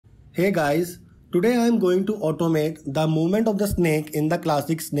Hey guys, today I am going to automate the movement of the snake in the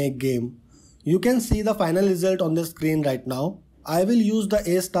classic snake game. You can see the final result on the screen right now. I will use the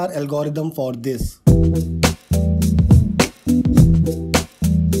A* algorithm for this.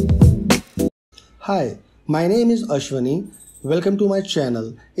 Hi, my name is Ashwani. Welcome to my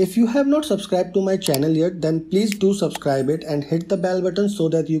channel. If you have not subscribed to my channel yet, then please do subscribe it and hit the bell button so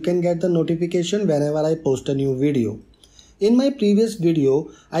that you can get the notification whenever I post a new video. In my previous video,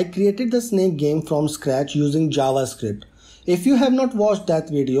 I created the snake game from scratch using JavaScript. If you have not watched that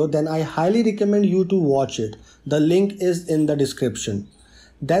video, then I highly recommend you to watch it. The link is in the description.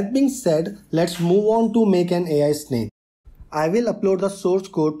 That being said, let's move on to make an AI snake. I will upload the source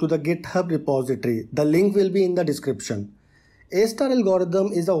code to the GitHub repository. The link will be in the description. A*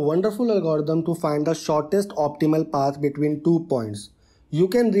 algorithm is a wonderful algorithm to find the shortest optimal path between 2 points. You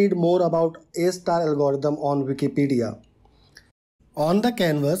can read more about A* algorithm on Wikipedia. On the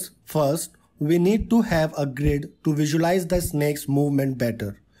canvas, first, we need to have a grid to visualize the snake's movement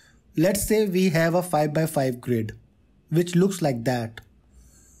better. Let's say we have a 5x5 grid, which looks like that.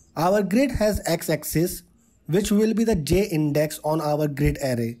 Our grid has x-axis, which will be the j index on our grid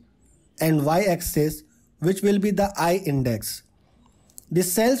array, and y-axis, which will be the I index. The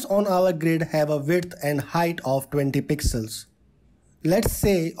cells on our grid have a width and height of 20 pixels. Let's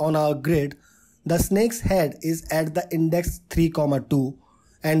say on our grid, the snake's head is at the index 3,2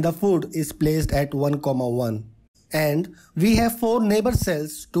 and the foot is placed at 1,1. And we have 4 neighbor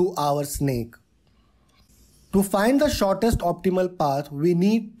cells to our snake. To find the shortest optimal path, we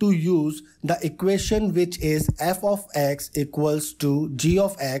need to use the equation which is f of x equals to g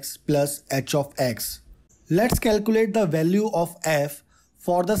of x plus h of x. Let's calculate the value of f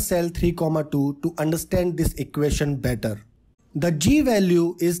for the cell 3,2 to understand this equation better. The g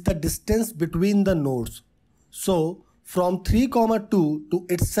value is the distance between the nodes. So from 3,2 to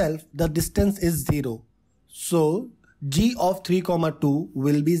itself the distance is 0. So g of 3,2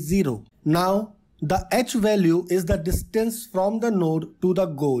 will be 0. Now the h value is the distance from the node to the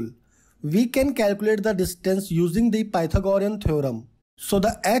goal. We can calculate the distance using the Pythagorean theorem. So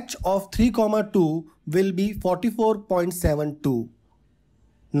the h of 3,2 will be 44.72.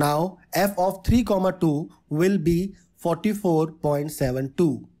 Now f of 3,2 will be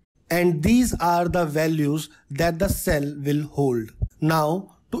 44.72, and these are the values that the cell will hold.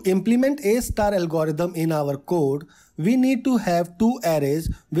 Now to implement A* algorithm in our code, we need to have 2 arrays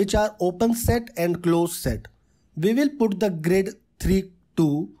which are open set and close set. We will put the grid 3,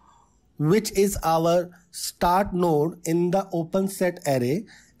 2, which is our start node, in the open set array,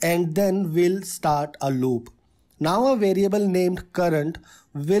 and then we'll start a loop. Now a variable named current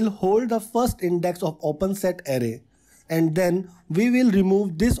will hold the first index of open set array, and then we will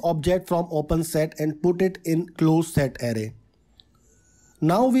remove this object from open set and put it in closed set array.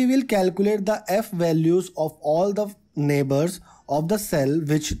 Now we will calculate the f values of all the neighbors of the cell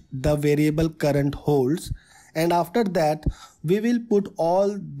which the variable current holds, and after that we will put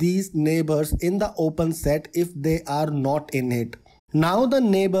all these neighbors in the open set if they are not in it. Now the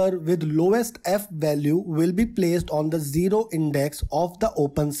neighbor with lowest f value will be placed on the 0 index of the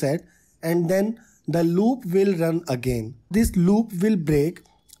open set, and then the loop will run again. This loop will break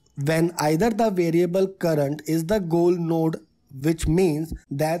when either the variable current is the goal node, which means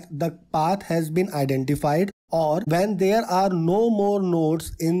that the path has been identified, or when there are no more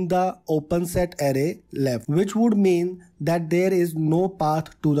nodes in the open set array left, which would mean that there is no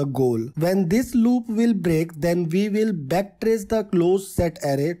path to the goal. When this loop will break, then we will backtrace the closed set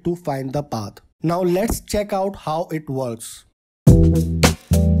array to find the path. Now let's check out how it works.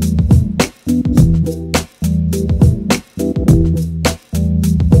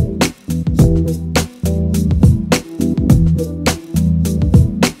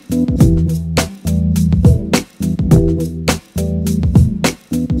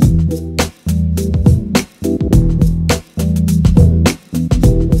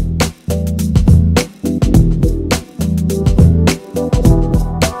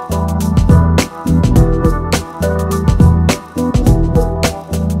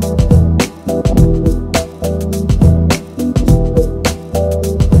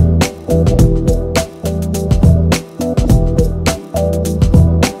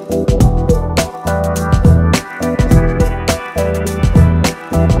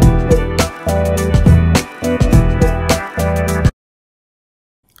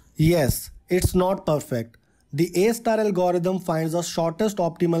 Yes, it's not perfect. The A* algorithm finds the shortest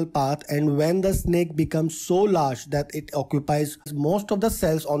optimal path, and when the snake becomes so large that it occupies most of the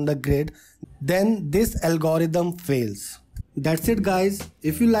cells on the grid, then this algorithm fails. That's it guys.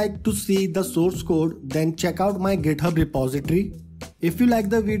 If you like to see the source code, then check out my GitHub repository. If you like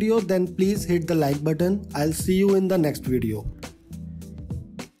the video, then please hit the like button. I'll see you in the next video.